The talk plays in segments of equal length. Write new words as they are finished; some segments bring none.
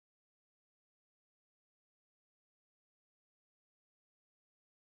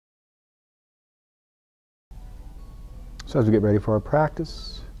So as we get ready for our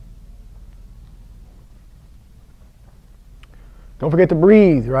practice, don't forget to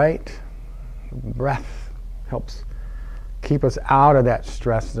breathe, right? Breath helps keep us out of that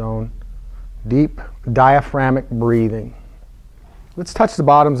stress zone. Deep diaphragmatic breathing. Let's touch the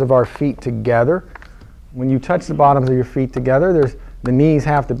bottoms of our feet together. When you touch the bottoms of your feet together, the knees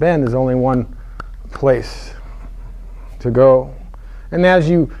have to bend. There's only one place to go. And as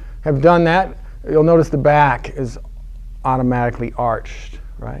you have done that, you'll notice the back is automatically arched,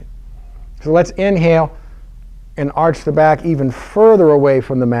 right? So let's inhale and arch the back even further away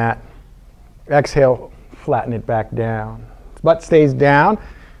from the mat. Exhale, flatten it back down. Butt stays down.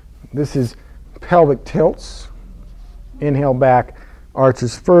 This is pelvic tilts. Inhale back,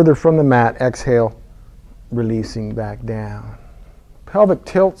 arches further from the mat. Exhale, releasing back down. Pelvic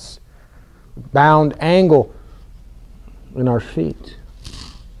tilts, bound angle in our feet.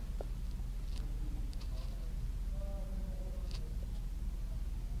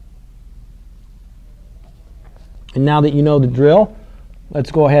 And now that you know the drill,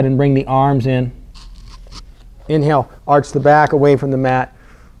 let's go ahead and bring the arms in. Inhale, arch the back away from the mat.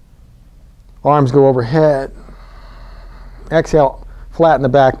 Arms go overhead. Exhale, flatten the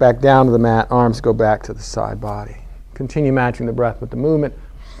back down to the mat. Arms go back to the side body. Continue matching the breath with the movement.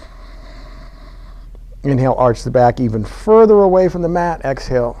 Inhale, arch the back even further away from the mat.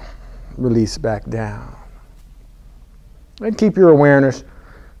 Exhale, release back down. And keep your awareness.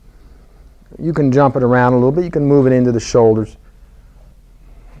 You can jump it around a little bit. You can move it into the shoulders.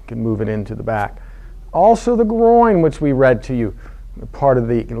 You can move it into the back. Also the groin, which we read to you, part of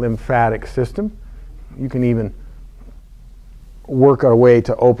the lymphatic system. You can even work a way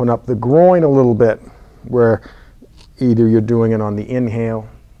to open up the groin a little bit, where either you're doing it on the inhale,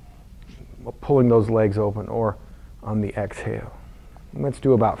 pulling those legs open, or on the exhale. And let's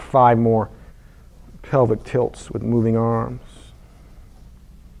do about 5 more pelvic tilts with moving arms.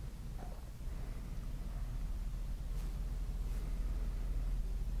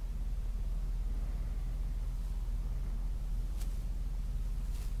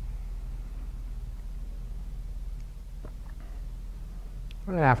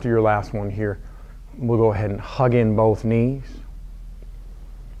 And after your last one here, we'll go ahead and hug in both knees.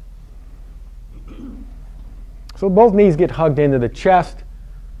 So both knees get hugged into the chest.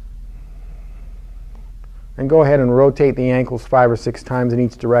 And go ahead and rotate the ankles 5 or 6 times in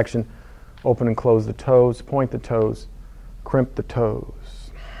each direction. Open and close the toes, point the toes, crimp the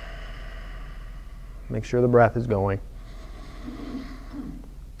toes. Make sure the breath is going.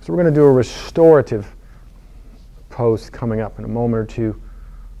 So we're going to do a restorative pose coming up in a moment or two.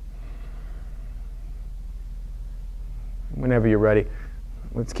 Whenever you're ready.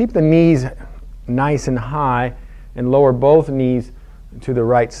 Let's keep the knees nice and high and lower both knees to the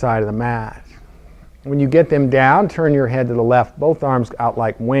right side of the mat. When you get them down, turn your head to the left, both arms out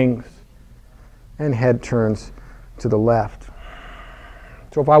like wings, and head turns to the left.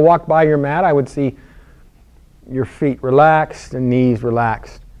 So if I walk by your mat, I would see your feet relaxed and knees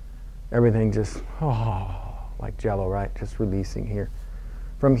relaxed. Everything just, like jello, right? Just releasing here.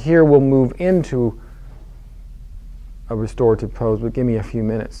 From here, we'll move into a restorative pose, but give me a few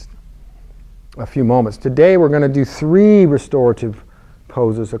moments. Today we're going to do 3 restorative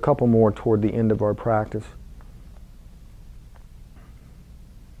poses, a couple more toward the end of our practice.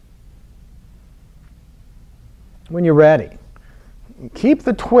 When you're ready, keep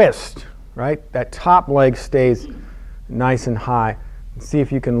the twist, right? That top leg stays nice and high. See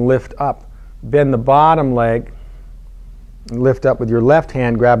if you can lift up. Bend the bottom leg and lift up with your left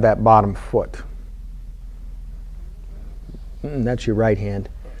hand, grab that bottom foot. That's your right hand.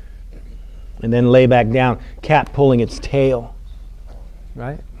 And then lay back down, cat pulling its tail,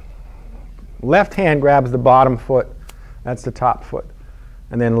 right? Left hand grabs the bottom foot, that's the top foot,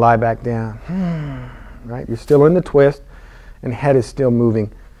 and then lie back down, right? You're still in the twist, and head is still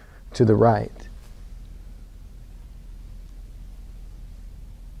moving to the right.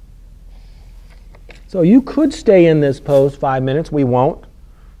 So you could stay in this pose 5 minutes, we won't.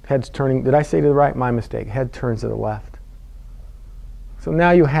 Head's turning, did I say to the right? My mistake, head turns to the left. So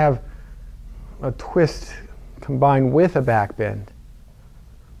now you have a twist combined with a back bend.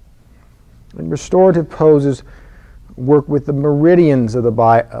 And restorative poses work with the meridians of the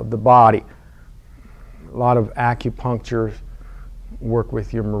body. A lot of acupuncturists work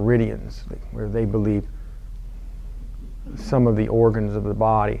with your meridians, where they believe some of the organs of the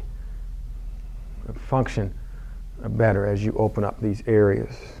body function better as you open up these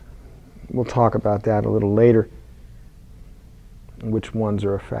areas. We'll talk about that a little later, which ones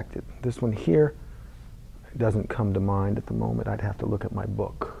are affected. This one here doesn't come to mind at the moment. I'd have to look at my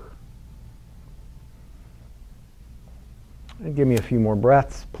book. And give me a few more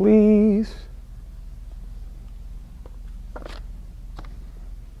breaths, please.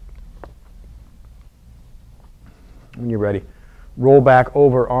 When you're ready, roll back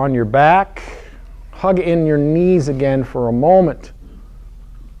over on your back. Hug in your knees again for a moment.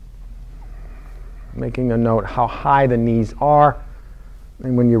 Making a note how high the knees are.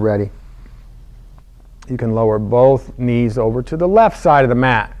 And when you're ready, you can lower both knees over to the left side of the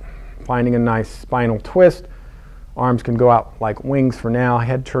mat, finding a nice spinal twist. Arms can go out like wings for now.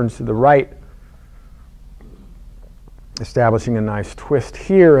 Head turns to the right, establishing a nice twist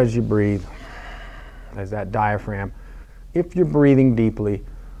here as you breathe, as that diaphragm, if you're breathing deeply,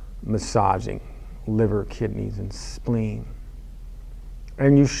 massaging liver, kidneys, and spleen.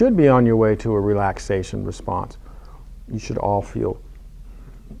 And you should be on your way to a relaxation response. You should all feel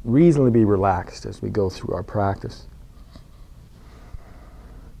reasonably relaxed as we go through our practice.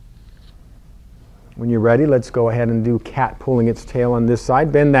 When you're ready, let's go ahead and do cat pulling its tail on this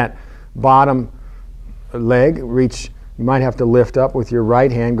side. Bend that bottom leg, reach. You might have to lift up with your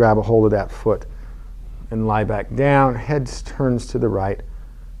right hand, grab a hold of that foot, and lie back down. Head turns to the right,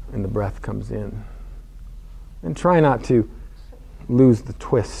 and the breath comes in. And try not to lose the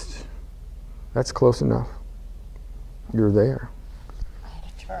twist. That's close enough. You're there. I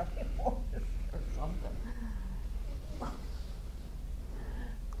had to turn my voice or something.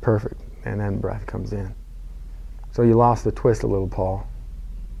 Perfect. And then breath comes in. So you lost the twist a little, Paul.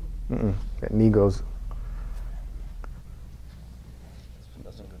 That knee goes. This one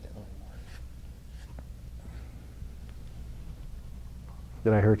doesn't go down anymore.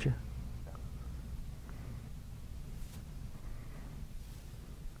 Did I hurt you?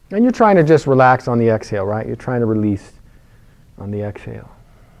 And you're trying to just relax on the exhale, right? You're trying to release on the exhale.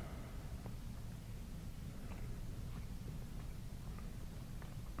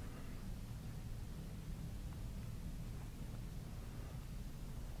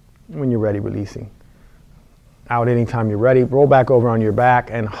 When you're ready, releasing. Out anytime you're ready. Roll back over on your back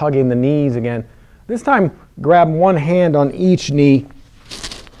and hugging the knees again. This time, grab one hand on each knee.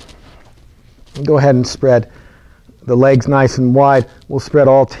 And go ahead and spread the legs nice and wide. We'll spread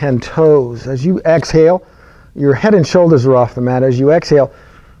all 10 toes. As you exhale, your head and shoulders are off the mat. As you exhale,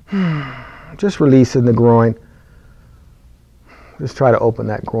 just release in the groin. Just try to open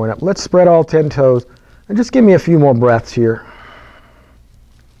that groin up. Let's spread all 10 toes. And just give me a few more breaths here.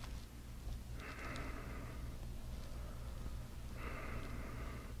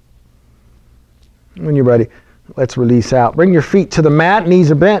 When you're ready, let's release out. Bring your feet to the mat,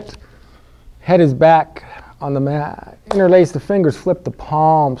 knees are bent. Head is back on the mat. Interlace the fingers, flip the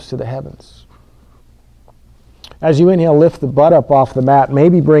palms to the heavens. As you inhale, lift the butt up off the mat,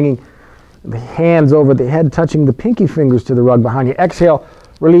 maybe bringing the hands over the head, touching the pinky fingers to the rug behind you. Exhale,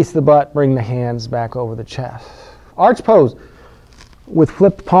 release the butt, bring the hands back over the chest. Arch pose with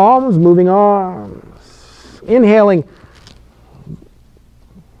flipped palms, moving arms. Inhaling,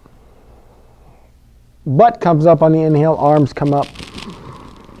 butt comes up on the inhale, arms come up.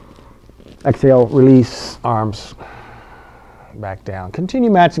 Exhale, release, arms back down.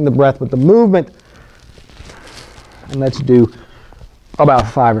 Continue matching the breath with the movement. And let's do about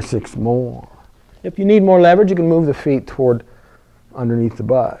 5 or 6 more. If you need more leverage, you can move the feet toward underneath the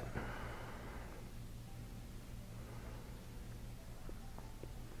butt.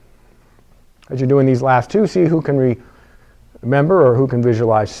 As you're doing these last two, see who can remember or who can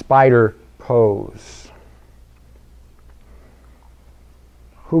visualize spider pose.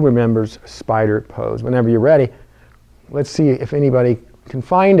 Who remembers spider pose? Whenever you're ready, let's see if anybody can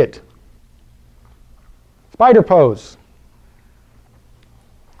find it. Spider pose.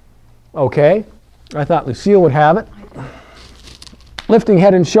 Okay, I thought Lucille would have it. Lifting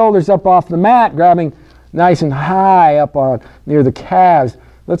head and shoulders up off the mat, grabbing nice and high up on near the calves.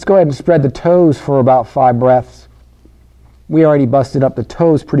 Let's go ahead and spread the toes for about 5 breaths. We already busted up the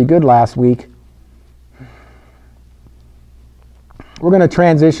toes pretty good last week. We're going to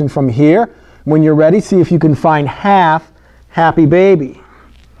transition from here. When you're ready, see if you can find half happy baby.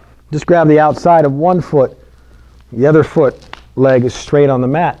 Just grab the outside of one foot. The other foot leg is straight on the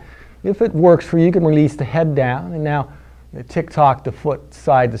mat. If it works for you, you can release the head down. And now tick-tock the foot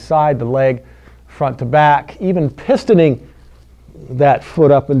side to side, the leg front to back, even pistoning that foot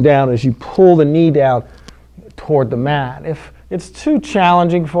up and down as you pull the knee down toward the mat. If it's too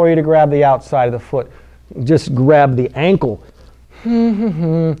challenging for you to grab the outside of the foot, just grab the ankle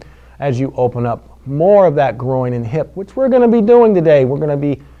as you open up more of that groin and hip, which we're going to be doing today. We're going to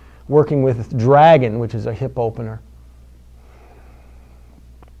be working with Dragon, which is a hip opener.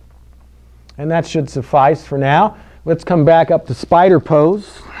 And that should suffice for now. Let's come back up to spider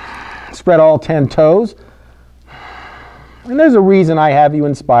pose. Spread all 10 toes. And there's a reason I have you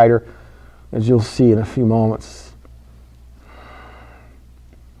in spider, as you'll see in a few moments.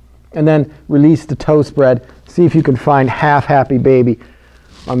 And then release the toe spread. See if you can find half happy baby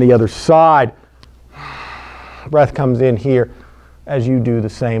on the other side. Breath comes in here as you do the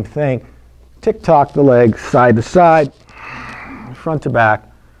same thing. Tick-tock the legs side to side, front to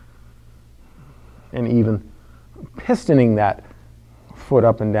back, and even pistoning that foot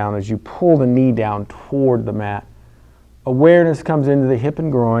up and down as you pull the knee down toward the mat. Awareness comes into the hip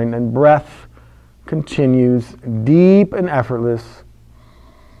and groin, and breath continues deep and effortless.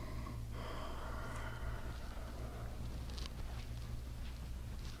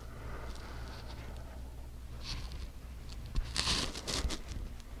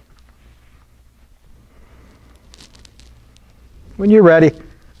 When you're ready,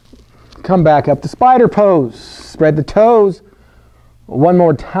 come back up to spider pose. Spread the toes one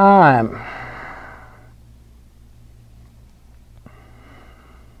more time.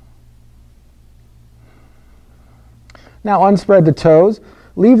 Now unspread the toes.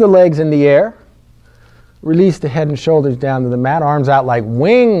 Leave the legs in the air. Release the head and shoulders down to the mat. Arms out like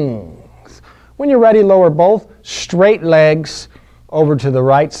wings. When you're ready, lower both straight legs over to the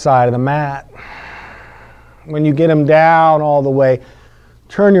right side of the mat. When you get them down all the way,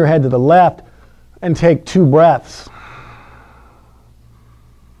 turn your head to the left and take 2 breaths.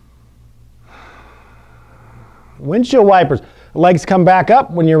 Windshield wipers. Legs come back up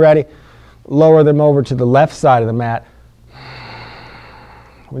when you're ready. Lower them over to the left side of the mat.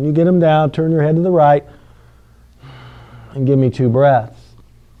 When you get them down, turn your head to the right and give me 2 breaths.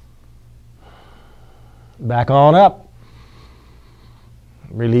 Back on up.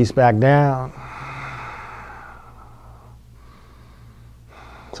 Release back down.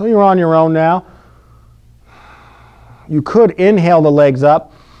 So you're on your own now. You could inhale the legs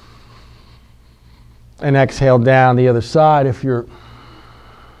up and exhale down the other side if you're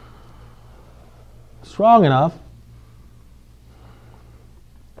strong enough.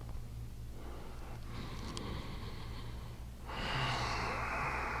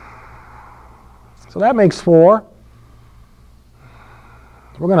 So that makes 4.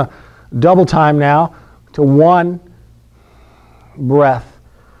 We're going to double time now to 1 breath.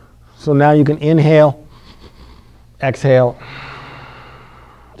 So now you can inhale, exhale,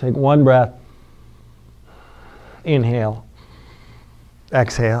 take 1 breath, inhale,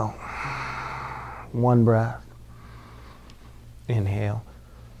 exhale, 1 breath, inhale,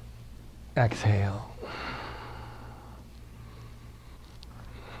 exhale.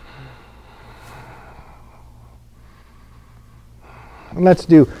 And let's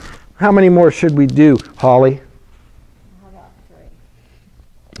do, how many more should we do, Holly? How about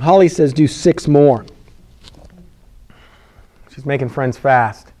 3? Holly says do 6 more. She's making friends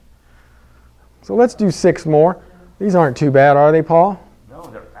fast. So let's do 6 more. These aren't too bad, are they, Paul? No,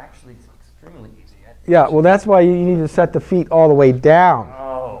 they're actually extremely easy. Yeah, well that's why you need to set the feet all the way down.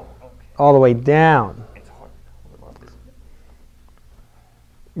 Oh, okay. All the way down. It's hard.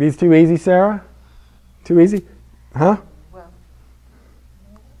 These too easy, Sarah? Too easy? Huh? Well,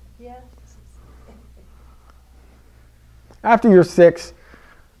 yes. After you're 6,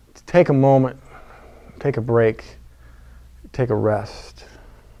 take a moment, take a break, take a rest.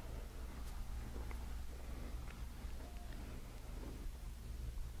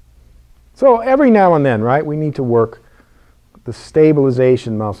 So every now and then, right, we need to work the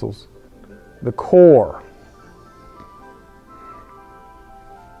stabilization muscles, the core.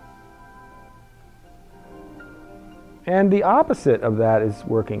 And the opposite of that is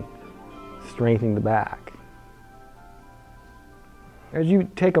working, strengthening the back. As you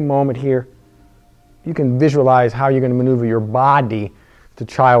take a moment here, you can visualize how you're going to maneuver your body to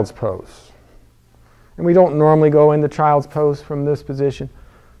child's pose. And we don't normally go into child's pose from this position,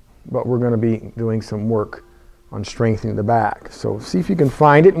 but we're going to be doing some work on strengthening the back. So see if you can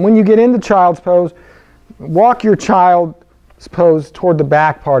find it. And when you get into child's pose, walk your child's pose toward the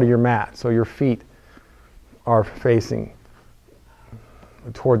back part of your mat, so your feet are facing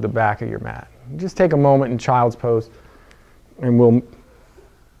toward the back of your mat. Just take a moment in child's pose, and we'll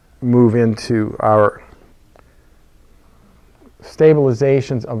move into our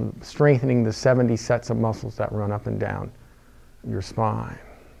stabilizations of strengthening the 70 sets of muscles that run up and down your spine.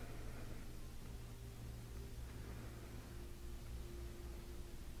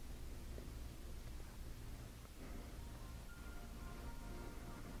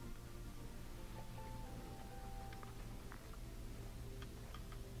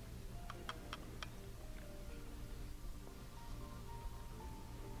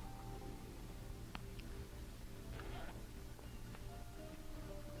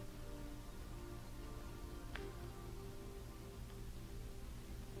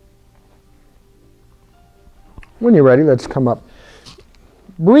 When you're ready, let's come up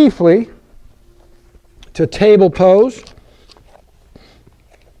briefly to table pose.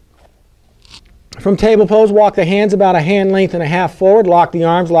 From table pose, walk the hands about a hand length and a half forward. Lock the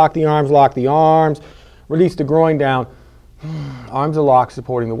arms, lock the arms, lock the arms. Release the groin down. Arms are locked,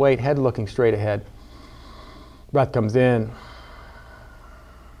 supporting the weight. Head looking straight ahead. Breath comes in.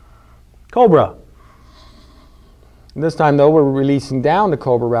 Cobra. And this time, though, we're releasing down the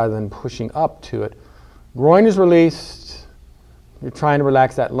cobra rather than pushing up to it. Groin is released. You're trying to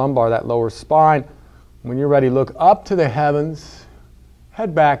relax that lumbar, that lower spine. When you're ready, look up to the heavens.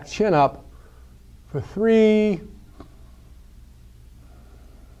 Head back, chin up for 3,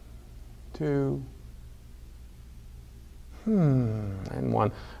 2, and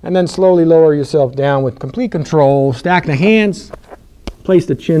 1. And then slowly lower yourself down with complete control. Stack the hands. Place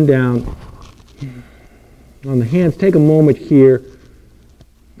the chin down on the hands. Take a moment here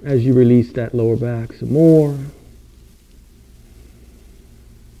as you release that lower back some more.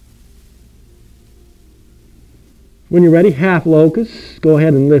 When you're ready, half locust. Go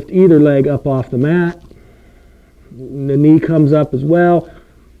ahead and lift either leg up off the mat. The knee comes up as well.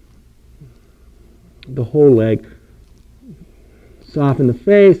 The whole leg. Soften the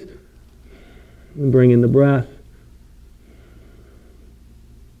face and bring in the breath.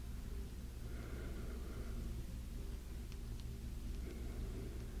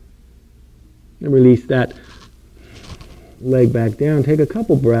 And release that leg back down. Take a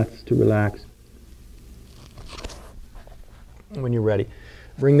couple breaths to relax. When you're ready,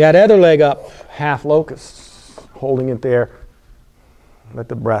 bring that other leg up, half locust, holding it there. Let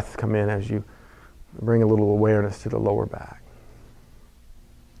the breath come in as you bring a little awareness to the lower back.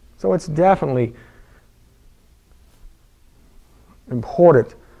 So it's definitely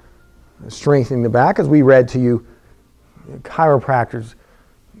important strengthening the back. As we read to you, chiropractors,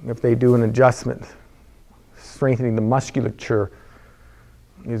 if they do an adjustment, strengthening the musculature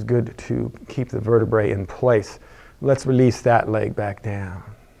is good to keep the vertebrae in place. Let's release that leg back down,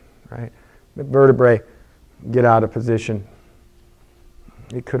 right? The vertebrae get out of position.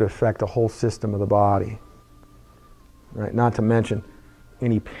 It could affect the whole system of the body, right? Not to mention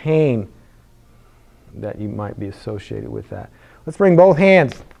any pain that you might be associated with that. Let's bring both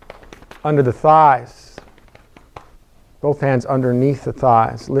hands under the thighs. Both hands underneath the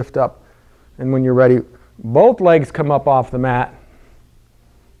thighs. Lift up. And when you're ready, both legs come up off the mat.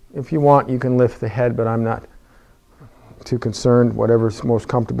 If you want, you can lift the head, but I'm not too concerned. Whatever's most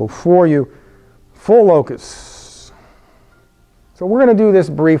comfortable for you. Full locust. So we're going to do this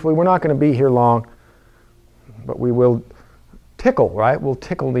briefly. We're not going to be here long, but we will tickle, right? We'll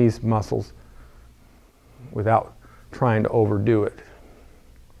tickle these muscles without trying to overdo it.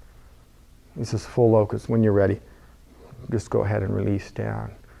 This is full locust. When you're ready, just go ahead and release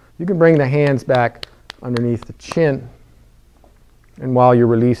down. You can bring the hands back underneath the chin, and while you're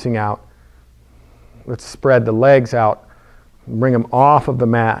releasing out, let's spread the legs out. Bring them off of the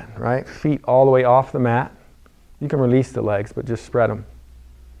mat, right? Feet all the way off the mat. You can release the legs, but just spread them,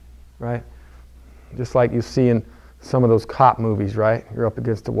 right? Just like you see in some of those cop movies, right? You're up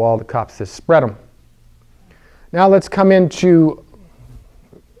against the wall, the cop says, spread them. Now let's come into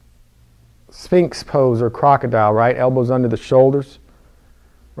Sphinx pose or crocodile, right? Elbows under the shoulders,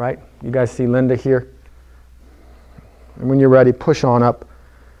 right? You guys see Linda here? And when you're ready, push on up.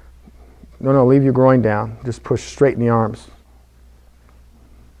 No, leave your groin down. Just push straight in the arms.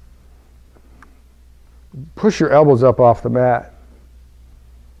 Push your elbows up off the mat.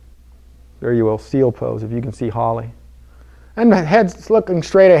 There you will, seal pose, if you can see Holly. And the head's looking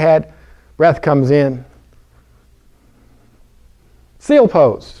straight ahead. Breath comes in. Seal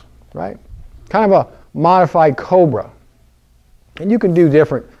pose, right? Kind of a modified cobra. And you can do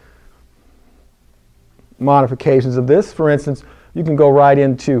different modifications of this. For instance, you can go right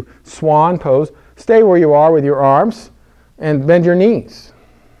into swan pose. Stay where you are with your arms and bend your knees.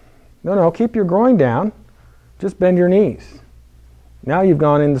 No, keep your groin down. Just bend your knees. Now you've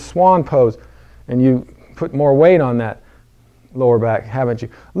gone into swan pose and you put more weight on that lower back, haven't you?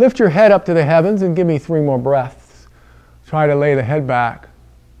 Lift your head up to the heavens and give me 3 more breaths. Try to lay the head back.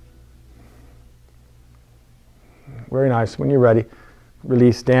 Very nice. When you're ready,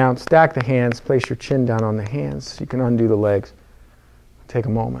 release down. Stack the hands. Place your chin down on the hands. You can undo the legs. Take a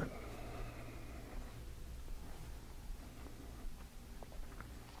moment.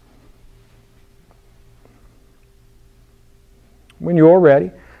 When you're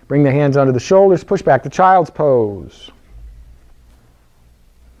ready, bring the hands under the shoulders. Push back to child's pose.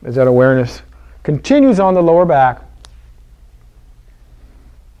 As that awareness continues on the lower back,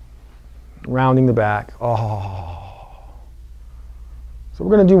 rounding the back. Oh. So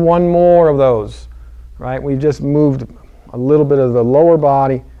we're going to do one more of those. right? We've just moved a little bit of the lower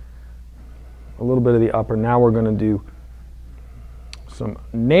body, a little bit of the upper. Now we're going to do some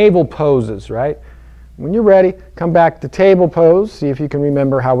navel poses, right? When you're ready, come back to table pose. See if you can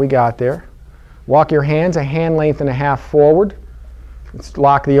remember how we got there. Walk your hands a hand length and a half forward. Let's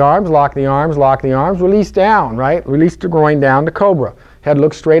lock the arms, lock the arms, lock the arms. Release down, right? Release the groin down to cobra. Head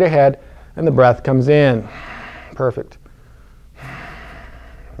looks straight ahead, and the breath comes in. Perfect.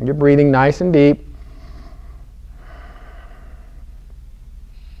 You're breathing nice and deep.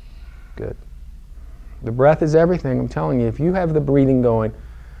 Good. The breath is everything. I'm telling you, if you have the breathing going,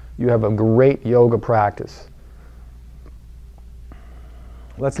 you have a great yoga practice.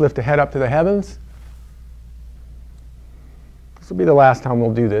 Let's lift the head up to the heavens. This will be the last time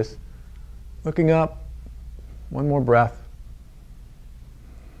we'll do this. Looking up, one more breath.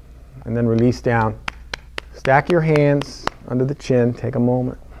 And then release down. Stack your hands under the chin. Take a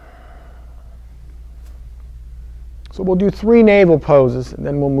moment. So we'll do 3 navel poses, and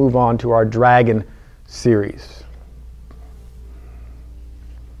then we'll move on to our dragon series.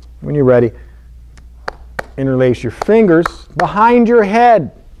 When you're ready, interlace your fingers behind your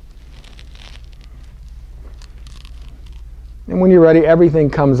head. And when you're ready, everything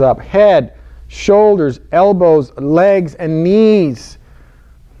comes up. Head, shoulders, elbows, legs, and knees.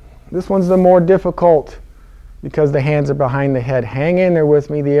 This one's the more difficult because the hands are behind the head. Hang in there with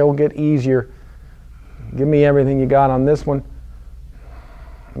me. They'll get easier. Give me everything you got on this one.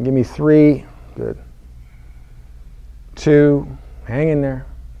 Give me 3. Good. 2. Hang in there.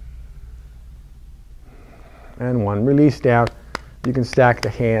 And 1. Release down. You can stack the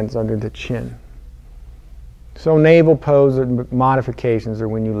hands under the chin. So navel pose modifications are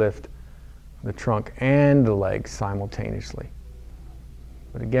when you lift the trunk and the legs simultaneously.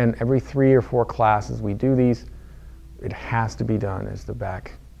 But again, every 3 or 4 classes we do these. It has to be done as the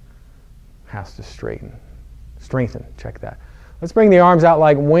back has to straighten. Strengthen. Check that. Let's bring the arms out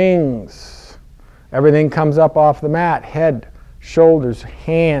like wings. Everything comes up off the mat. Head, shoulders,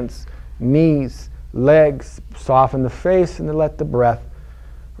 hands, knees, legs. Soften the face and then let the breath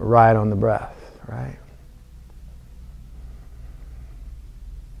ride on the breath. Right?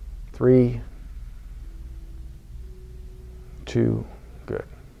 3, 2, good.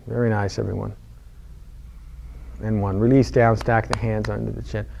 Very nice, everyone. And 1. Release down, stack the hands under the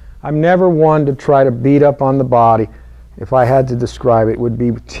chin. I'm never one to try to beat up on the body. If I had to describe it, it would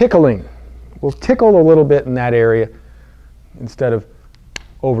be tickling. We'll tickle a little bit in that area instead of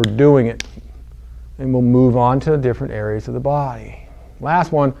overdoing it. And we'll move on to different areas of the body.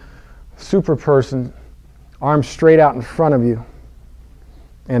 Last one, super person, arms straight out in front of you.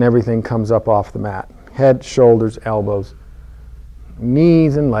 And everything comes up off the mat. Head, shoulders, elbows,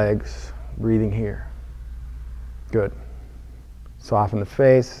 knees and legs. Breathing here. Good. Soften the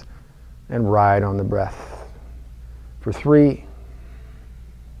face and ride on the breath. For 3,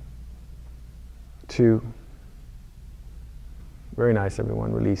 2. Very nice,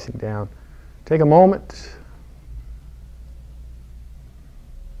 everyone. Releasing down. Take a moment.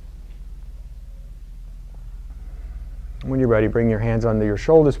 When you're ready, bring your hands under your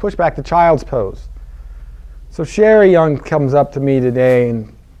shoulders. Push back to child's pose. So Sherry Young comes up to me today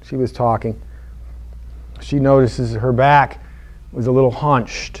and she was talking. She notices her back was a little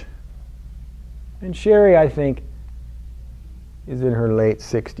hunched. And Sherry, I think, is in her late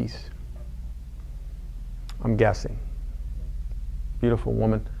 60s. I'm guessing. Beautiful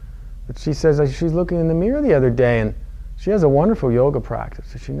woman. But she says she's looking in the mirror the other day and she has a wonderful yoga practice.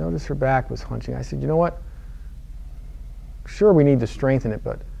 So she noticed her back was hunching. I said, you know what? Sure, we need to strengthen it,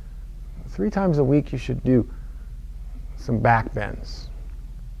 but 3 times a week you should do some back bends.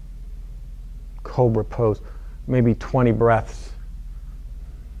 Cobra pose, maybe 20 breaths.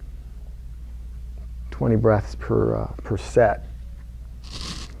 20 breaths per set.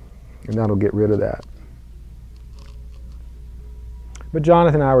 And that'll get rid of that. But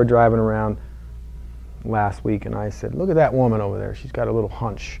Jonathan and I were driving around last week and I said, look at that woman over there. She's got a little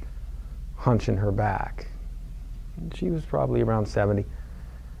hunch in her back. And she was probably around 70.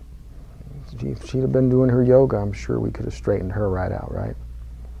 If she'd have been doing her yoga, I'm sure we could have straightened her right out, right?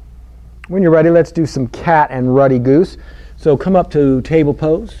 When you're ready, let's do some cat and ruddy goose. So come up to table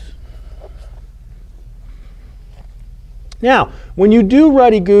pose. Now, when you do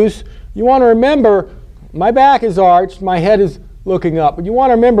ruddy goose, you want to remember, my back is arched, my head is looking up. But you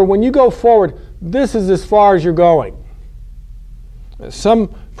want to remember, when you go forward, this is as far as you're going.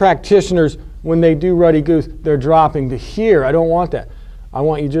 Some practitioners, when they do ruddy goose, they're dropping to here. I don't want that. I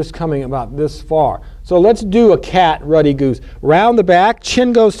want you just coming about this far. So let's do a cat ruddy goose. Round the back,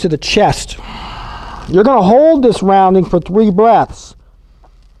 chin goes to the chest. You're going to hold this rounding for 3 breaths.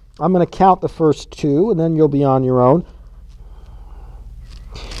 I'm going to count the first 2, and then you'll be on your own.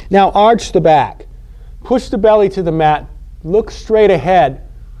 Now arch the back. Push the belly to the mat. Look straight ahead.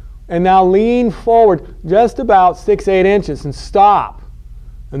 And now lean forward just about 6-8 inches and stop.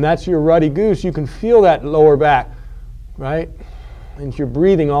 And that's your ruddy goose. You can feel that lower back, right? And you're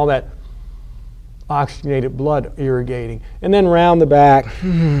breathing all that oxygenated blood irrigating. And then round the back.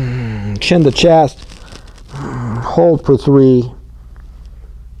 Chin to chest. Hold for 3.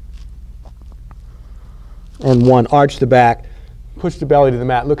 And 1. Arch the back. Push the belly to the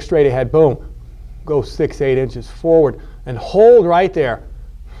mat. Look straight ahead. Boom. Go 6-8 inches forward. And hold right there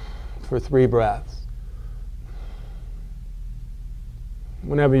for 3 breaths.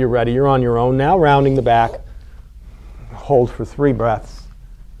 Whenever you're ready, you're on your own now. Rounding the back. Hold for 3 breaths.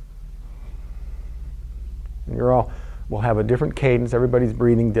 And we'll have a different cadence. Everybody's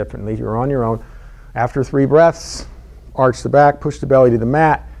breathing differently. You're on your own. After 3 breaths, arch the back, push the belly to the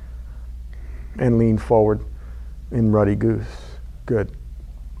mat, and lean forward in ruddy goose. Good.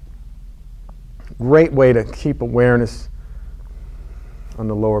 Great way to keep awareness on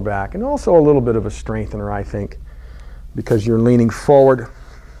the lower back. And also a little bit of a strengthener, I think, because you're leaning forward,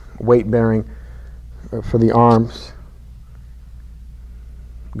 weight bearing for the arms.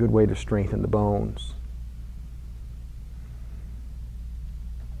 Good way to strengthen the bones.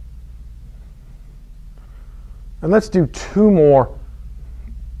 And let's do 2 more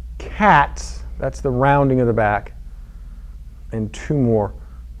cats. That's the rounding of the back. And 2 more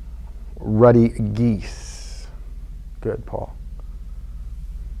ruddy geese. Good, Paul.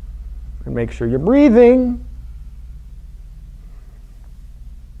 And make sure you're breathing.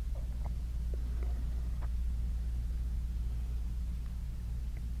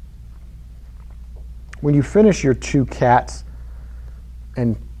 When you finish your 2 cats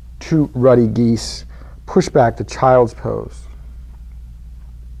and 2 ruddy geese, push back to child's pose.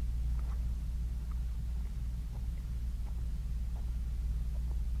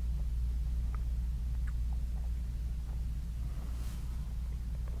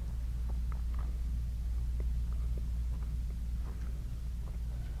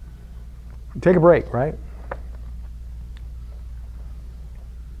 Take a break, right?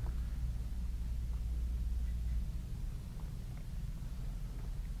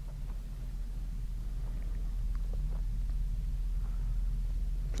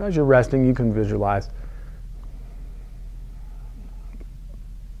 So as you're resting, you can visualize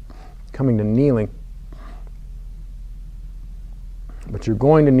coming to kneeling. But you're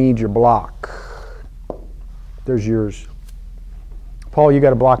going to need your block. There's yours. Paul, you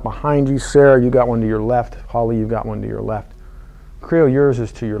got a block behind you. Sarah, you got one to your left. Holly, you've got one to your left. Creel, yours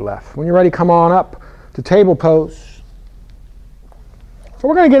is to your left. When you're ready, come on up to table pose. So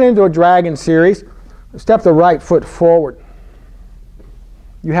we're going to get into a dragon series. Step the right foot forward.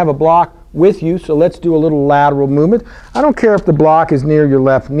 You have a block with you, so let's do a little lateral movement. I don't care if the block is near your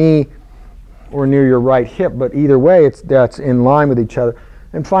left knee or near your right hip, but either way, that's in line with each other.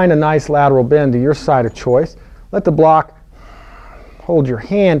 And find a nice lateral bend to your side of choice. Let the block hold your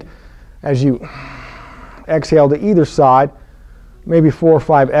hand as you exhale to either side, maybe 4 or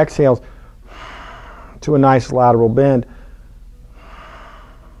 5 exhales to a nice lateral bend.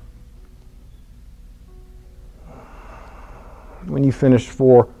 When you finish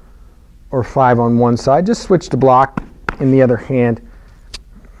 4 or 5 on one side, just switch the block in the other hand,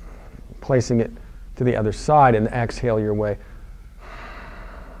 placing it to the other side, and exhale your way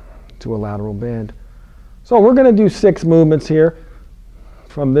to a lateral bend. So we're going to do 6 movements here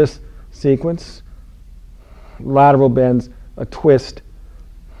from this sequence. Lateral bends, a twist,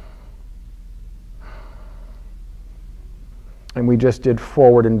 and we just did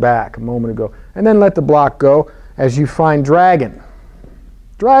forward and back a moment ago. And then let the block go as you find dragon.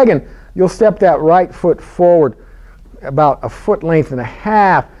 Dragon, you'll step that right foot forward about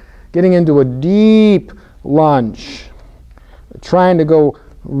 1.5 feet, getting into a deep lunge. Trying to go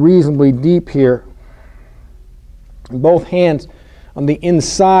reasonably deep here. Both hands on the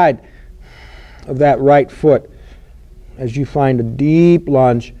inside of that right foot as you find a deep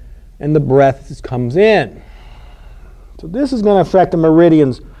lunge and the breath comes in. So this is going to affect the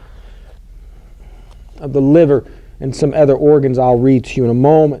meridians of the liver and some other organs I'll read to you in a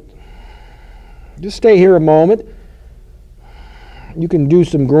moment. Just stay here a moment. You can do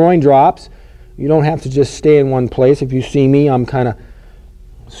some groin drops. You don't have to just stay in one place. If you see me, I'm kind of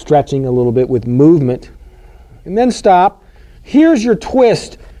stretching a little bit with movement. And then stop. Here's your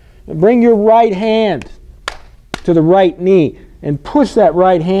twist. Bring your right hand to the right knee and push that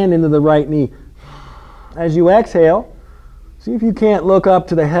right hand into the right knee. As you exhale, see if you can't look up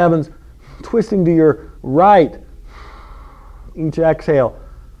to the heavens, twisting to your right. Each exhale,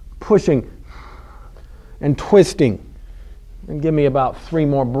 pushing and twisting. And give me about 3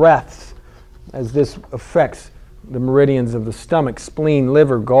 more breaths as this affects the meridians of the stomach, spleen,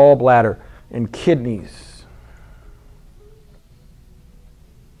 liver, gallbladder, and kidneys.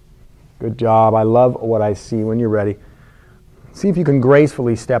 Good job. I love what I see. When you're ready, see if you can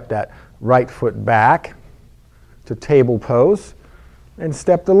gracefully step that right foot back to table pose and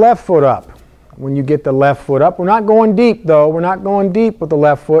step the left foot up. When you get the left foot up, we're not going deep though. We're not going deep with the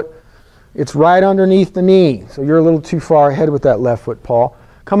left foot. It's right underneath the knee. So you're a little too far ahead with that left foot, Paul.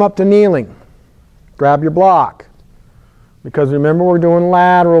 Come up to kneeling. Grab your block. Because remember, we're doing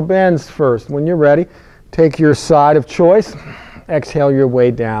lateral bends first. When you're ready, take your side of choice. Exhale your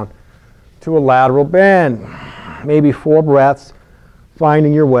way down to a lateral bend. Maybe 4 breaths,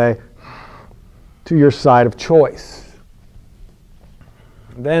 finding your way to your side of choice.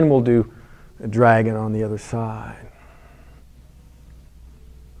 Then we'll do a dragon on the other side.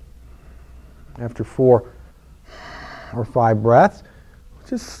 After 4 or 5 breaths,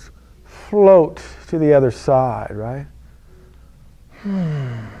 just float to the other side, right?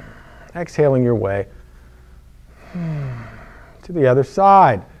 Exhaling your way to the other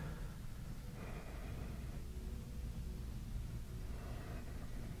side.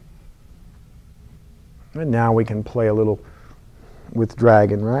 And now we can play a little with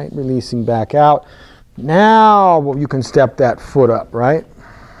dragon, right? Releasing back out. Now you can step that foot up, right?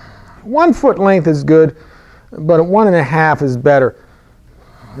 1 foot length is good, but 1.5 is better.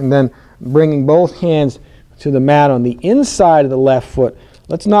 And then bringing both hands to the mat on the inside of the left foot.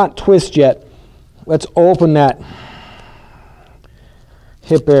 Let's not twist yet. Let's open that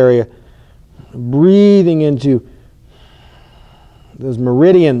hip area. Breathing into those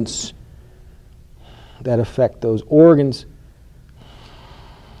meridians that affect those organs.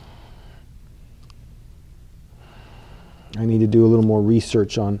 I need to do a little more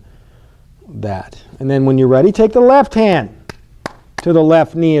research on that. And then when you're ready, take the left hand to the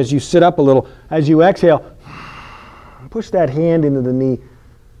left knee as you sit up a little. As you exhale, push that hand into the knee.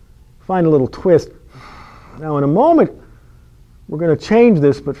 Find a little twist. Now in a moment, we're going to change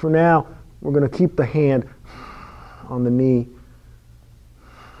this, but for now, we're going to keep the hand on the knee.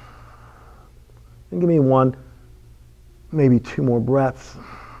 And give me 1, maybe 2 more breaths.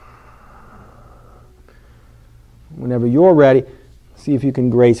 Whenever you're ready, see if you can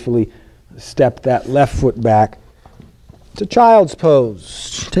gracefully step that left foot back to child's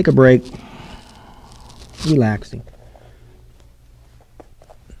pose. Take a break. Relaxing.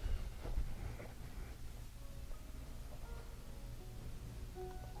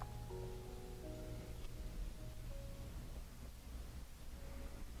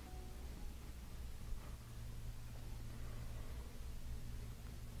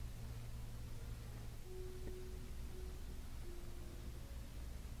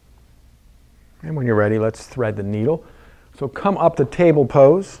 And when you're ready, let's thread the needle. So come up to table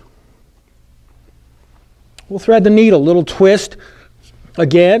pose. We'll thread the needle, little twist.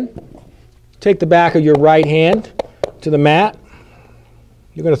 Again, take the back of your right hand to the mat.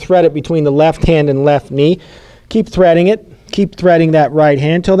 You're going to thread it between the left hand and left knee. Keep threading it. Keep threading that right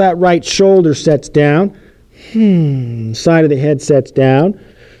hand till that right shoulder sets down. Side of the head sets down.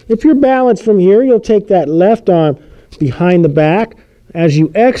 If you're balanced from here, you'll take that left arm behind the back. As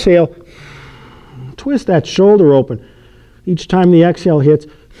you exhale, twist that shoulder open. Each time the exhale hits,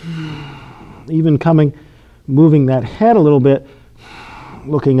 even moving that head a little bit,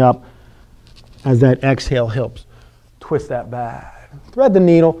 looking up as that exhale helps. Twist that back. Thread the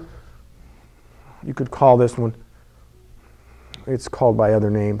needle. You could call this one, it's called by other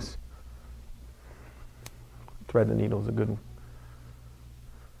names. Thread the needle is a good one.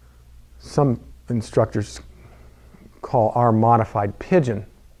 Some instructors call our modified pigeon.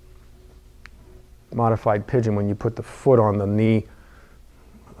 Modified pigeon, when you put the foot on the knee,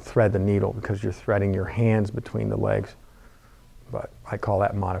 thread the needle because you're threading your hands between the legs. But I call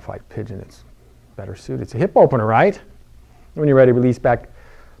that modified pigeon. It's better suited. It's a hip opener, right? When you're ready, release back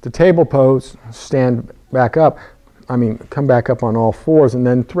to table pose, stand back up. Come back up on all fours and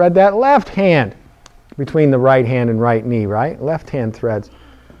then thread that left hand between the right hand and right knee, right? Left hand threads,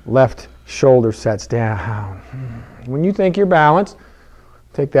 left shoulder sets down. When you think you're balanced,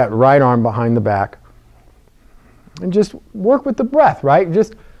 take that right arm behind the back and just work with the breath, right?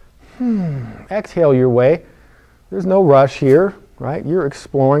 Just exhale your way. There's no rush here, right? You're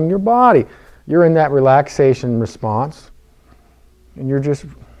exploring your body. You're in that relaxation response and you're just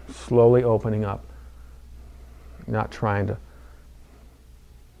slowly opening up. You're not trying to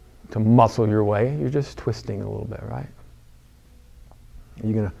muscle your way. You're just twisting a little bit, right? Are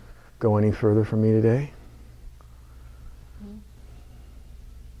you going to go any further for me today?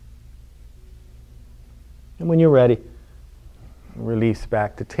 And when you're ready, release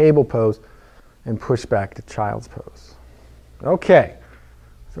back to table pose and push back to child's pose. Okay,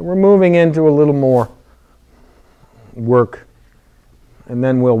 so we're moving into a little more work, and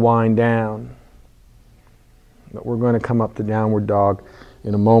then we'll wind down. But we're going to come up to downward dog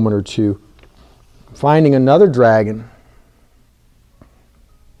in a moment or two. Finding another dragon.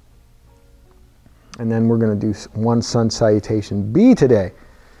 And then we're going to do one sun salutation B today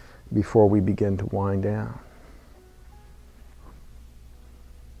before we begin to wind down.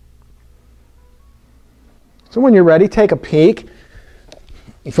 So when you're ready, take a peek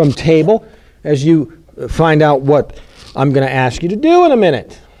from table as you find out what I'm going to ask you to do in a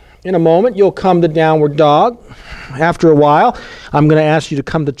minute. In a moment, you'll come to downward dog. After a while, I'm going to ask you to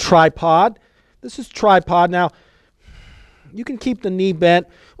come to tripod. This is tripod. Now, you can keep the knee bent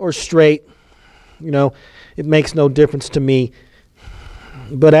or straight. You know, it makes no difference to me.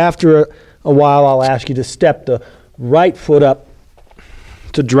 But after a while, I'll ask you to step the right foot up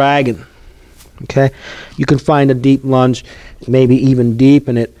to dragon. Okay? You can find a deep lunge, maybe even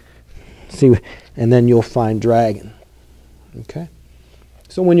deepen it. See, and then you'll find dragon. Okay?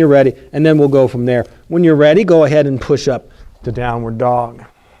 So when you're ready, and then we'll go from there. When you're ready, go ahead and push up to downward dog.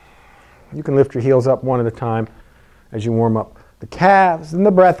 You can lift your heels up one at a time as you warm up the calves, and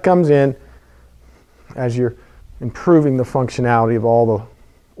the breath comes in as you're improving the functionality of all the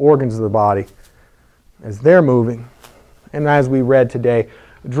organs of the body as they're moving. And as we read today,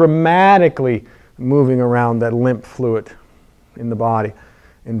 dramatically moving around that lymph fluid in the body.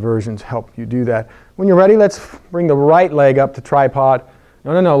 Inversions help you do that. When you're ready, let's bring the right leg up to tripod.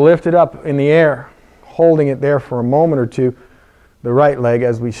 No, lift it up in the air, holding it there for a moment or two, the right leg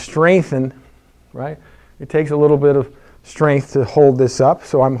as we strengthen, right? It takes a little bit of strength to hold this up,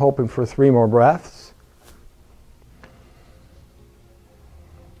 so I'm hoping for 3 more breaths.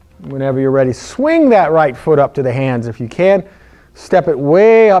 Whenever you're ready, swing that right foot up to the hands if you can. Step it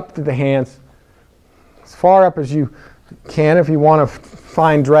way up to the hands, as far up as you can if you want to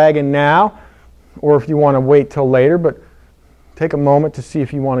find dragon now, or if you want to wait till later, but take a moment to see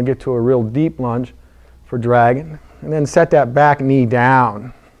if you want to get to a real deep lunge for dragon. And then set that back knee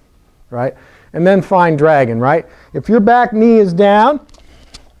down, right? And then find dragon, right? If your back knee is down,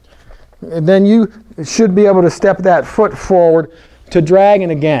 then you should be able to step that foot forward to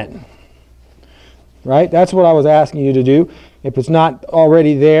dragon again, right? That's what I was asking you to do. If it's not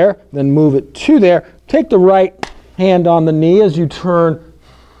already there, then move it to there. Take the right hand on the knee as you turn.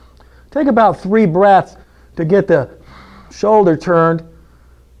 Take about 3 breaths to get the shoulder turned.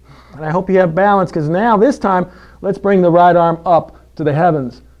 And I hope you have balance, because now this time, let's bring the right arm up to the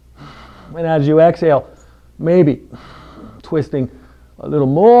heavens. And as you exhale, maybe twisting a little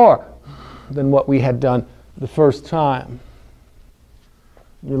more than what we had done the first time.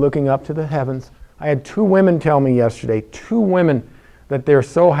 You're looking up to the heavens. I had 2 women tell me yesterday, 2 women, that they're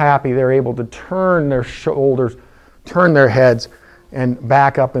so happy they're able to turn their shoulders, turn their heads, and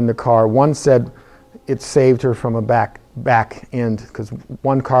back up in the car. One said it saved her from a back end, because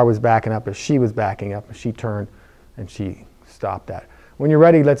one car was backing up as she was backing up, and she turned and she stopped that. When you're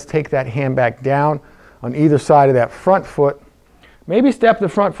ready, let's take that hand back down on either side of that front foot. Maybe step the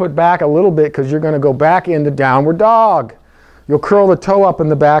front foot back a little bit, because you're going to go back into downward dog. You'll curl the toe up in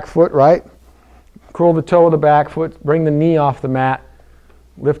the back foot, right? Curl the toe of the back foot, bring the knee off the mat,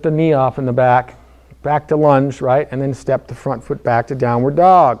 lift the knee off in the back to lunge, right? And then step the front foot back to downward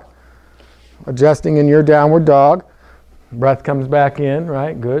dog. Adjusting in your downward dog. Breath comes back in,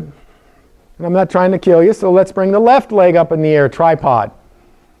 right? Good. And I'm not trying to kill you, so let's bring the left leg up in the air, tripod.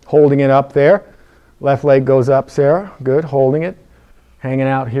 Holding it up there. Left leg goes up, Sarah. Good, holding it. Hanging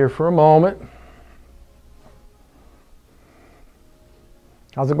out here for a moment.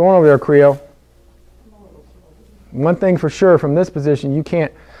 How's it going over there, Creo? One thing for sure, from this position, you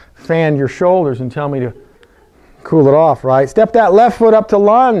can't fan your shoulders and tell me to cool it off, right? Step that left foot up to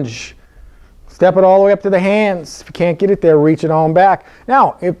lunge. Step it all the way up to the hands. If you can't get it there, reach it on back.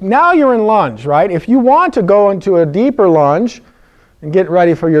 Now you're in lunge, right? If you want to go into a deeper lunge and get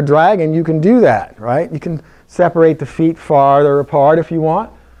ready for your dragon, you can do that, right? You can separate the feet farther apart if you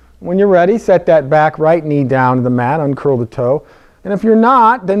want. When you're ready, set that back right knee down to the mat, uncurl the toe. And if you're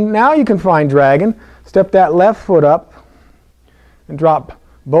not, then now you can find dragon. Step that left foot up and drop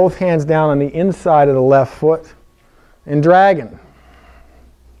both hands down on the inside of the left foot and dragon.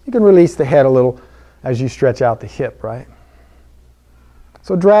 You can release the head a little as you stretch out the hip, right?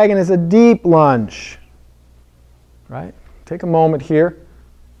 So dragon is a deep lunge, right? Take a moment here.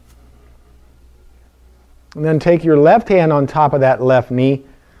 And then take your left hand on top of that left knee.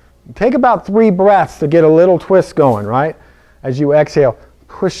 Take about 3 breaths to get a little twist going, right? As you exhale,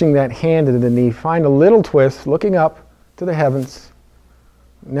 pushing that hand into the knee. Find a little twist, looking up to the heavens.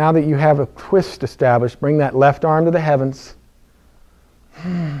 Now that you have a twist established, bring that left arm to the heavens.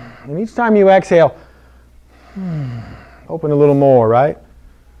 And each time you exhale, open a little more, right?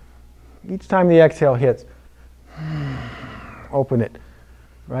 Each time the exhale hits, open it,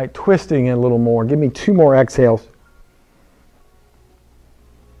 right? Twisting it a little more. Give me 2 more exhales.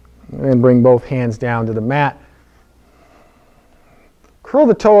 And then bring both hands down to the mat. Curl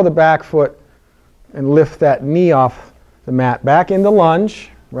the toe of the back foot and lift that knee off the mat. Back into lunge,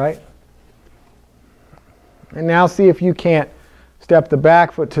 right? And now see if you can't step the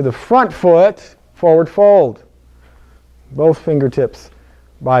back foot to the front foot, forward fold. Both fingertips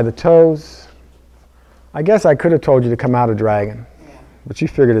by the toes. I guess I could have told you to come out of dragon, but you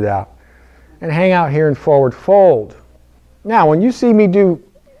figured it out. And hang out here in forward fold. Now, when you see me do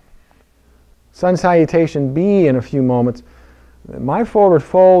Sun Salutation B in a few moments, my forward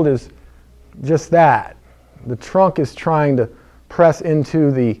fold is just that. The trunk is trying to press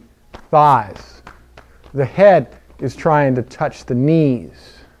into the thighs. The head is trying to touch the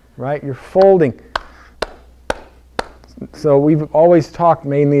knees, right? You're folding. So we've always talked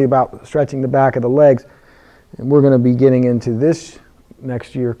mainly about stretching the back of the legs, and we're going to be getting into this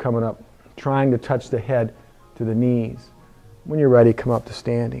next year coming up, trying to touch the head to the knees. When you're ready, come up to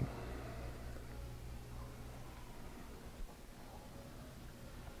standing.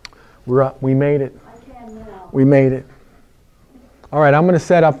 We're up. We made it. We made it. All right, I'm going to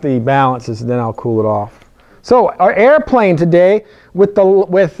set up the balances and then I'll cool it off. So our airplane today with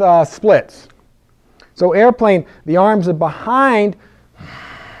splits. So airplane, the arms are behind.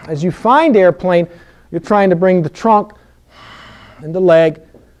 As you find airplane, you're trying to bring the trunk and the leg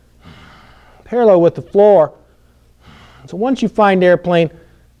parallel with the floor. So once you find airplane,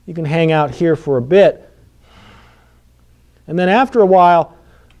 you can hang out here for a bit. And then after a while,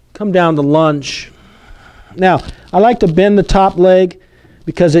 come down to lunge. Now, I like to bend the top leg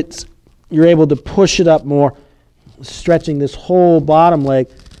because you're able to push it up more, stretching this whole bottom leg.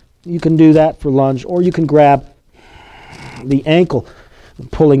 You can do that for lunge, or you can grab the ankle and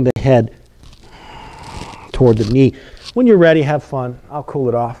pulling the head toward the knee. When you're ready, have fun. I'll cool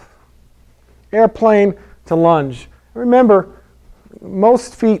it off. Airplane to lunge. Remember,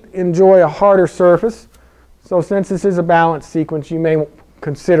 most feet enjoy a harder surface, so since this is a balance sequence, you may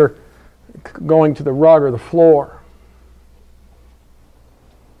consider going to the rug or the floor.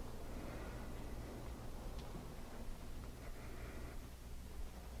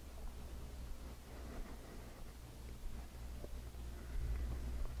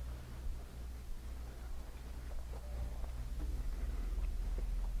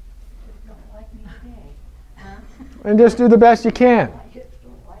 Don't like me today, huh? And just do the best you can. Don't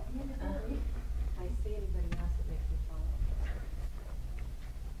like me today. I see anybody else that makes me follow.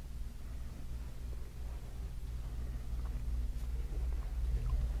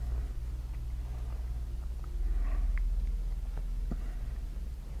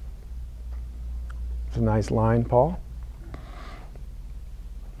 It's a nice line, Paul.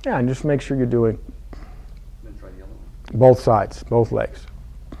 Yeah, and just make sure you're doing Then try the other one. both sides, both legs.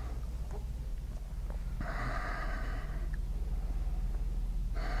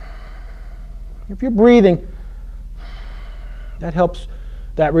 If you're breathing, that helps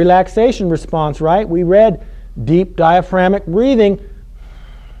that relaxation response, right? We read deep diaphragmatic breathing,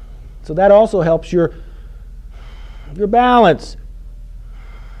 so that also helps your balance.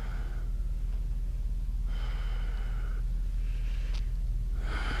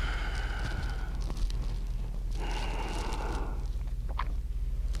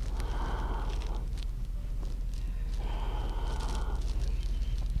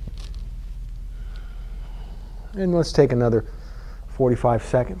 And let's take another 45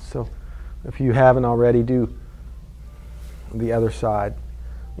 seconds. So if you haven't already, do the other side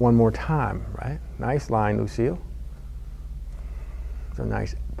one more time, right? Nice line, Lucille. It's a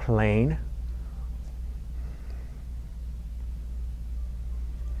nice plane.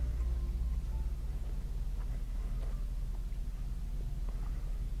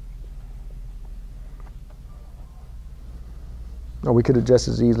 Oh, we could have just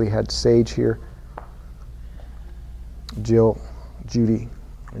as easily had Sage here. Jill, Judy,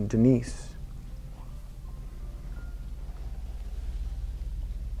 and Denise.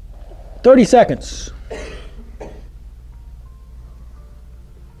 30 seconds.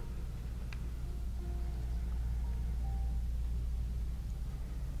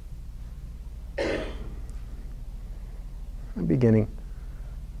 Beginning.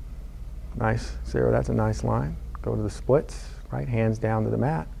 Nice, Sarah, that's a nice line. Go to the splits, right? Hands down to the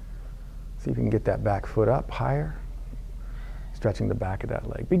mat. See if you can get that back foot up higher. Stretching the back of that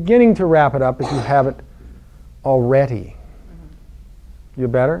leg. Beginning to wrap it up if you haven't already. You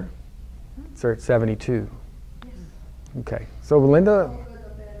better? Start at 72. Okay, so Linda,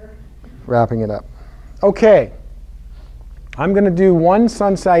 wrapping it up. Okay, I'm going to do one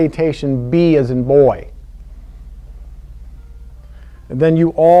sun salutation, B as in boy. And then you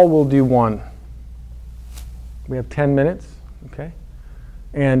all will do one. We have 10 minutes, okay?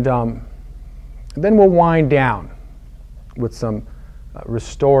 And then we'll wind down with some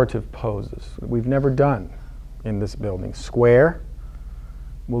restorative poses that we've never done in this building. Square,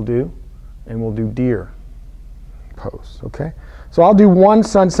 we'll do, and we'll do deer pose, okay? So I'll do one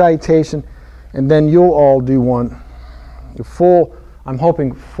sun salutation, and then you'll all do one. Full, I'm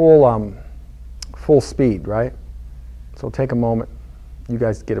hoping full speed, right? So take a moment. You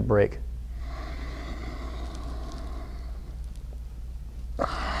guys get a break.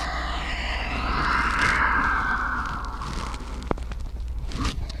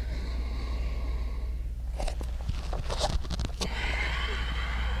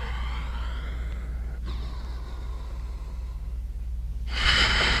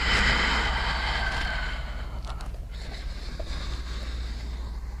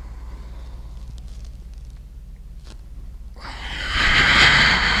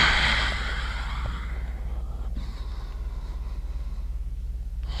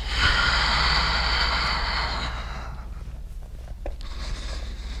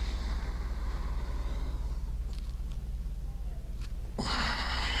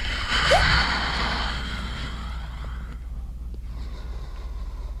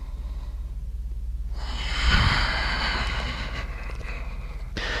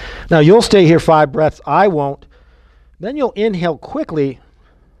 Now you'll stay here 5 breaths, I won't. Then you'll inhale quickly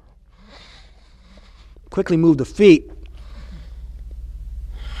move the feet.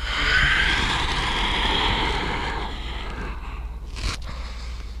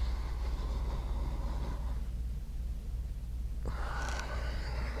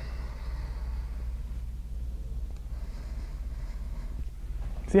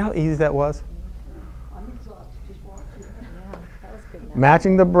 See how easy that was? I'm exhausted just watching. Yeah, that was good.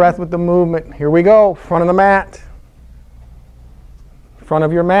 Matching the breath with the movement. Here we go. Front of the mat. Front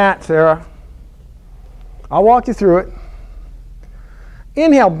of your mat, Sarah. I'll walk you through it.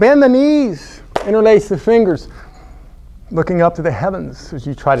 Inhale, bend the knees. Interlace the fingers. Looking up to the heavens as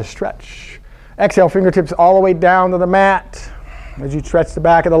you try to stretch. Exhale, fingertips all the way down to the mat as you stretch the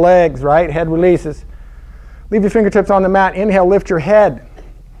back of the legs, right? Head releases. Leave your fingertips on the mat. Inhale, lift your head.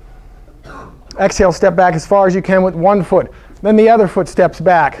 Exhale, step back as far as you can with one foot. Then the other foot steps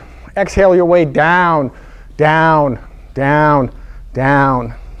back. Exhale your way down, down, down,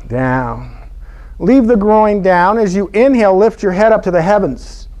 down, down. Leave the groin down. As you inhale, lift your head up to the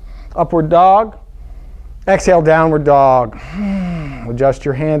heavens. Upward dog. Exhale, downward dog. Adjust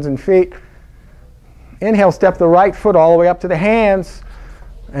your hands and feet. Inhale, step the right foot all the way up to the hands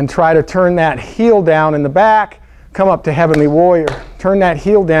and try to turn that heel down in the back. Come up to Heavenly Warrior. Turn that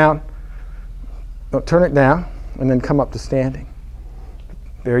heel down. No, turn it down and then come up to standing.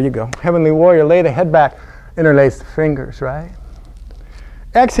 There you go. Heavenly Warrior, lay the head back, interlace the fingers, right?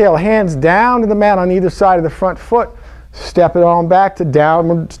 Exhale, hands down to the mat on either side of the front foot. Step it on back to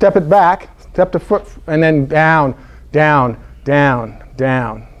downward, step it back, step the foot, and then down, down, down,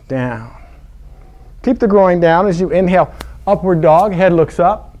 down, down. Keep the groin down as you inhale, upward dog, head looks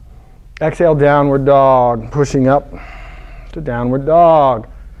up. Exhale, downward dog, pushing up to downward dog.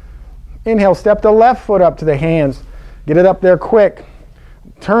 Inhale, step the left foot up to the hands. Get it up there quick.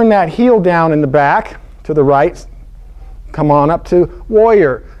 Turn that heel down in the back to the right. Come on up to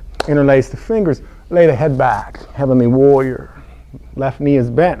warrior. Interlace the fingers. Lay the head back. Heavenly Warrior. Left knee is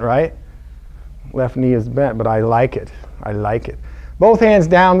bent, right? Left knee is bent, but I like it. I like it. Both hands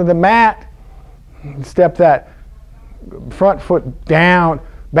down to the mat. Step that front foot down,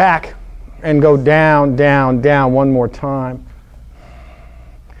 back, and go down, down, down one more time.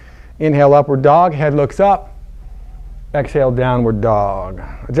 Inhale, upward dog, head looks up. Exhale, downward dog.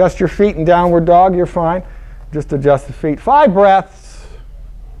 Adjust your feet in downward dog, you're fine. Just adjust the feet. 5 breaths.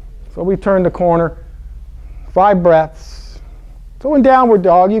 So we turn the corner. 5 breaths. So in downward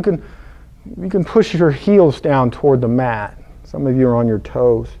dog, you can push your heels down toward the mat. Some of you are on your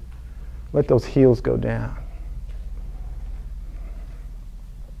toes. Let those heels go down.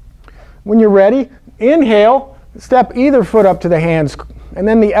 When you're ready, inhale, step either foot up to the hands, and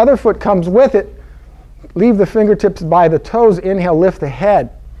then the other foot comes with it. Leave the fingertips by the toes. Inhale, lift the head.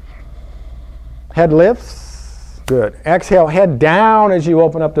 Head lifts. Good. Exhale, head down as you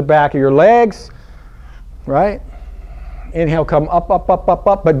open up the back of your legs. Right? Inhale, come up, up, up, up,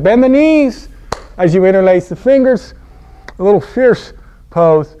 up, but bend the knees as you interlace the fingers. a little fierce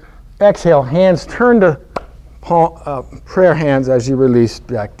pose. Exhale, hands turn to prayer hands as you release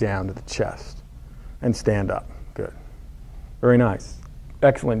back down to the chest. And stand up. Good. Very nice.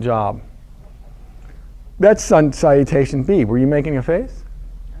 Excellent job. That's Sun Salutation B. Were you making a face?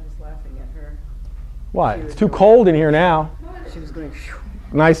 I was laughing at her. Why? It's too cold in here now. She was going, phew.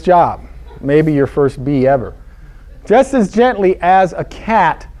 Nice job. Maybe your first B ever. Just as gently as a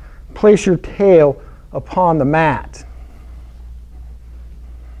cat, place your tail upon the mat.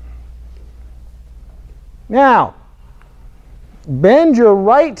 Now, bend your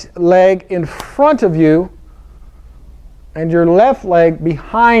right leg in front of you and your left leg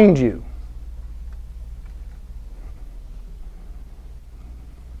behind you.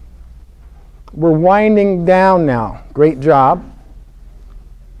 We're winding down now. Great job.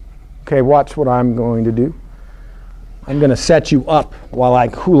 Okay, watch what I'm going to do. I'm going to set you up while I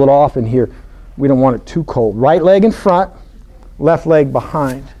cool it off in here. We don't want it too cold. Right leg in front, left leg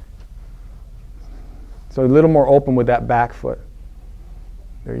behind. So a little more open with that back foot.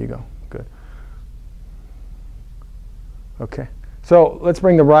 There you go. Good. Okay. So let's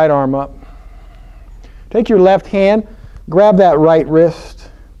bring the right arm up. Take your left hand, grab that right wrist,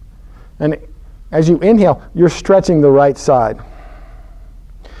 and as you inhale, you're stretching the right side.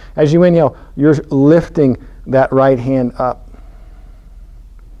 As you inhale, you're lifting that right hand up.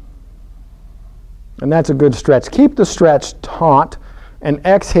 And that's a good stretch. Keep the stretch taut and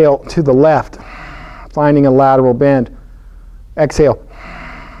exhale to the left, finding a lateral bend. Exhale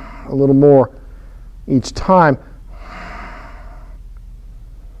a little more each time.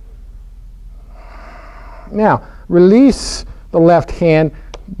 Now, release the left hand.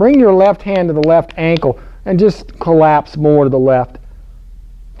 Bring your left hand to the left ankle and just collapse more to the left.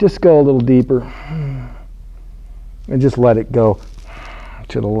 Just go a little deeper and just let it go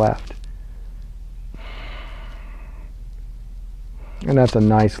to the left. And that's a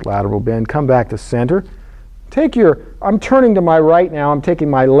nice lateral bend. Come back to center. I'm turning to my right now. I'm taking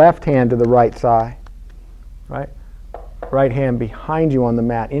my left hand to the right thigh. Right? Right hand behind you on the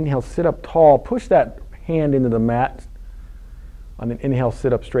mat. Inhale, sit up tall. Push that hand into the mat. On an inhale,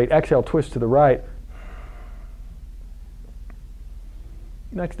 sit up straight. Exhale, twist to the right.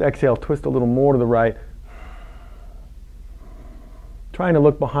 Next exhale, twist a little more to the right. Trying to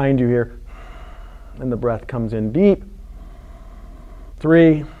look behind you here. And the breath comes in deep.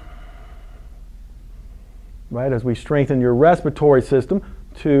 3. Right, as we strengthen your respiratory system.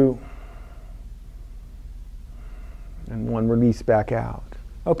 2. And 1, release back out.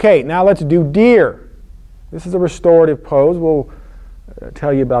 Okay, now let's do deer. This is a restorative pose. We'll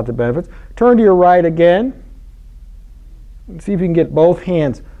tell you about the benefits. Turn to your right again. And see if you can get both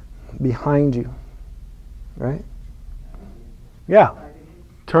hands behind you. Right? Yeah.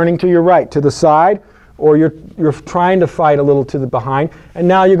 Turning to your right, to the side, or you're trying to fight a little to the behind. And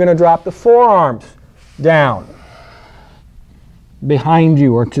now you're going to drop the forearms down. Behind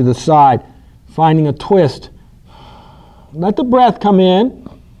you or to the side. Finding a twist. Let the breath come in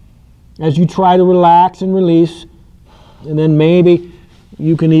as you try to relax and release. And then maybe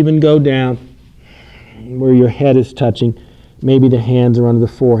you can even go down where your head is touching. Maybe the hands are under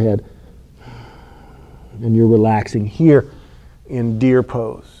the forehead. And you're relaxing here in deer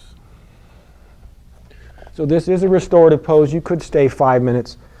pose. So this is a restorative pose. You could stay 5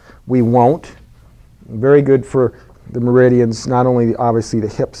 minutes. We won't. Very good for the meridians, not only obviously the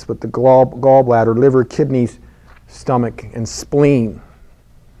hips, but the gallbladder, liver, kidneys, stomach, and spleen.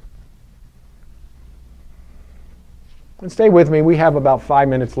 And stay with me. We have about 5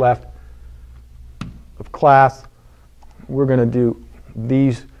 minutes left of class. We're going to do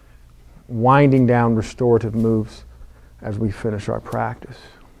these winding down restorative moves as we finish our practice.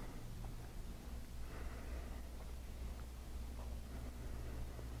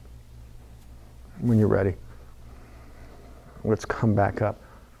 When you're ready, let's come back up.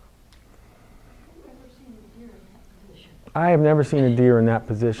 I have never seen a deer in that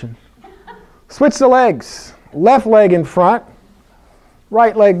position. Switch the legs. Left leg in front,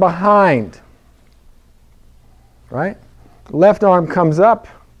 right leg behind. Right? Left arm comes up,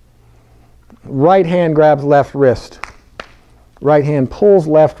 right hand grabs left wrist. Right hand pulls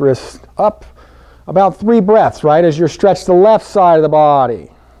left wrist up. About 3 breaths, right, as you stretch the left side of the body.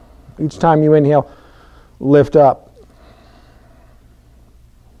 Each time you inhale, lift up.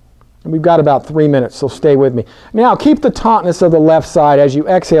 And we've got about 3 minutes, so stay with me. Now, keep the tautness of the left side as you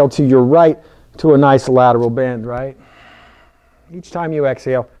exhale to your right to a nice lateral bend, right? Each time you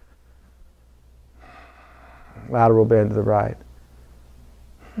exhale, lateral bend to the right.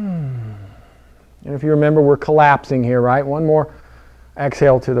 And if you remember, we're collapsing here, right? One more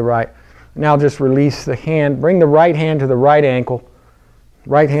exhale to the right. Now just release the hand. Bring the right hand to the right ankle.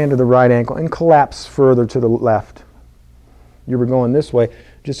 Right hand to the right ankle and collapse further to the left. You were going this way.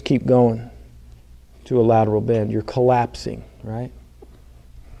 Just keep going to a lateral bend. You're collapsing, right?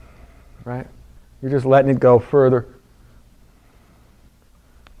 Right? You're just letting it go further.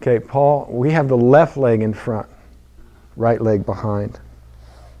 Okay, Paul, we have the left leg in front, right leg behind.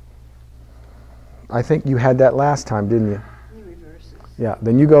 I think you had that last time, didn't you? You reverse it. Yeah,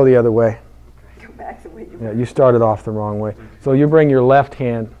 then you go the other way. Go back the way you Yeah, you started off the wrong way. So you bring your left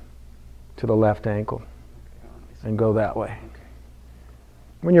hand to the left ankle and go that way.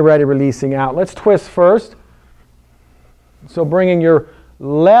 When you're ready, releasing out. Let's twist first. So bringing your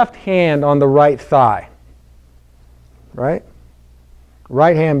left hand on the right thigh. Right?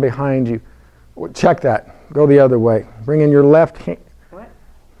 Right hand behind you. Check that. Go the other way. Bring in your left hand.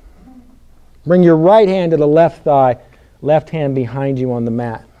 Bring your right hand to the left thigh, left hand behind you on the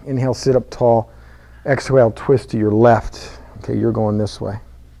mat. Inhale, sit up tall. Exhale, twist to your left. Okay, you're going this way.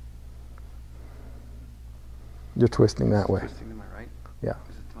 You're twisting that way. Twisting to my right? Yeah.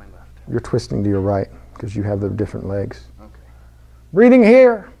 Is it to my left? You're twisting to your right because you have the different legs. Okay. Breathing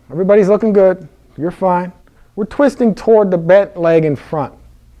here. Everybody's looking good. You're fine. We're twisting toward the bent leg in front.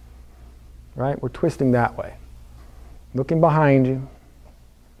 Right? We're twisting that way. Looking behind you.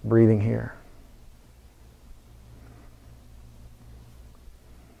 Breathing here.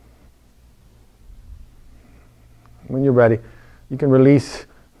 When you're ready, you can release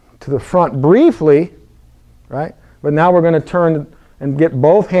to the front briefly, right? But now we're going to turn and get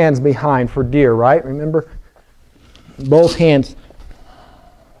both hands behind for deer, right? Remember, both hands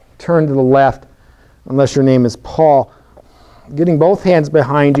turn to the left, unless your name is Paul. Getting both hands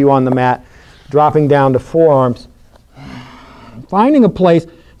behind you on the mat, dropping down to forearms. Finding a place.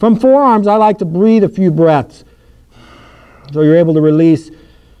 From forearms, I like to breathe a few breaths. So you're able to release,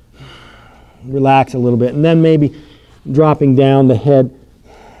 relax a little bit, and then maybe dropping down the head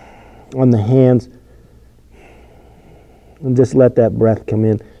on the hands and just let that breath come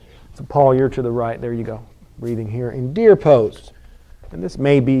in. So Paul, you're to the right. There you go. Breathing here in deer pose. And this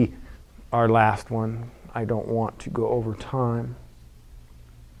may be our last one. I don't want to go over time.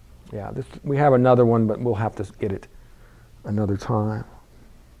 Yeah, we have another one, but we'll have to get it another time.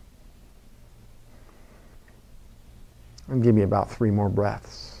 And give me about 3 more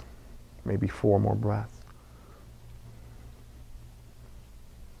breaths, maybe 4 more breaths.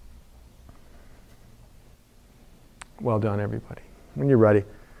 Well done, everybody. When you're ready,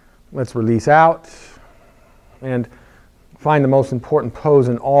 let's release out and find the most important pose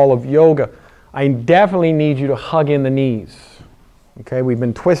in all of yoga. I definitely need you to hug in the knees. Okay, we've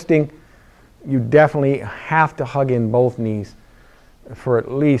been twisting. You definitely have to hug in both knees for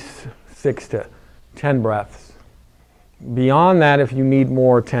at least 6 to 10 breaths. Beyond that, if you need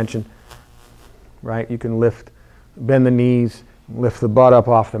more attention, right, you can bend the knees, lift the butt up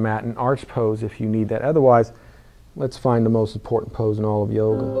off the mat, and arch pose if you need that. Otherwise, let's find the most important pose in all of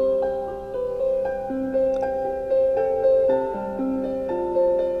yoga.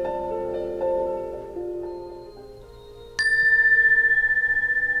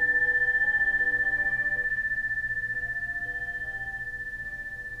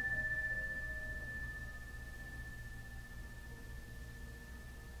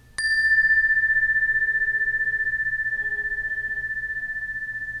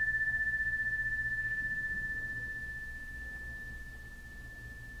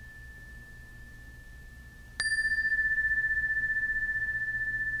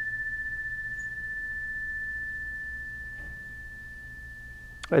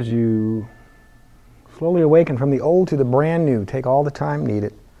 As you slowly awaken from the old to the brand new, take all the time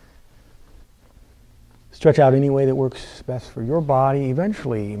needed. Stretch out any way that works best for your body.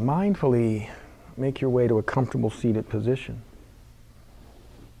 Eventually, mindfully, make your way to a comfortable seated position.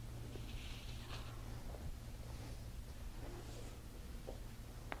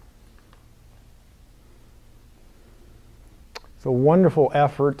 It's a wonderful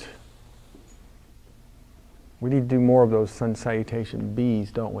effort. We need to do more of those sun salutation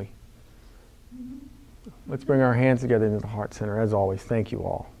Bs, don't we? Let's bring our hands together into the heart center. As always, thank you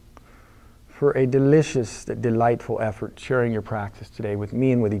all for a delicious, delightful effort sharing your practice today with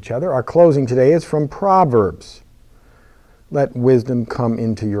me and with each other. Our closing today is from Proverbs. Let wisdom come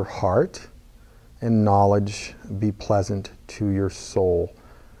into your heart and knowledge be pleasant to your soul.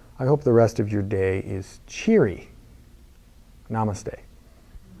 I hope the rest of your day is cheery. Namaste.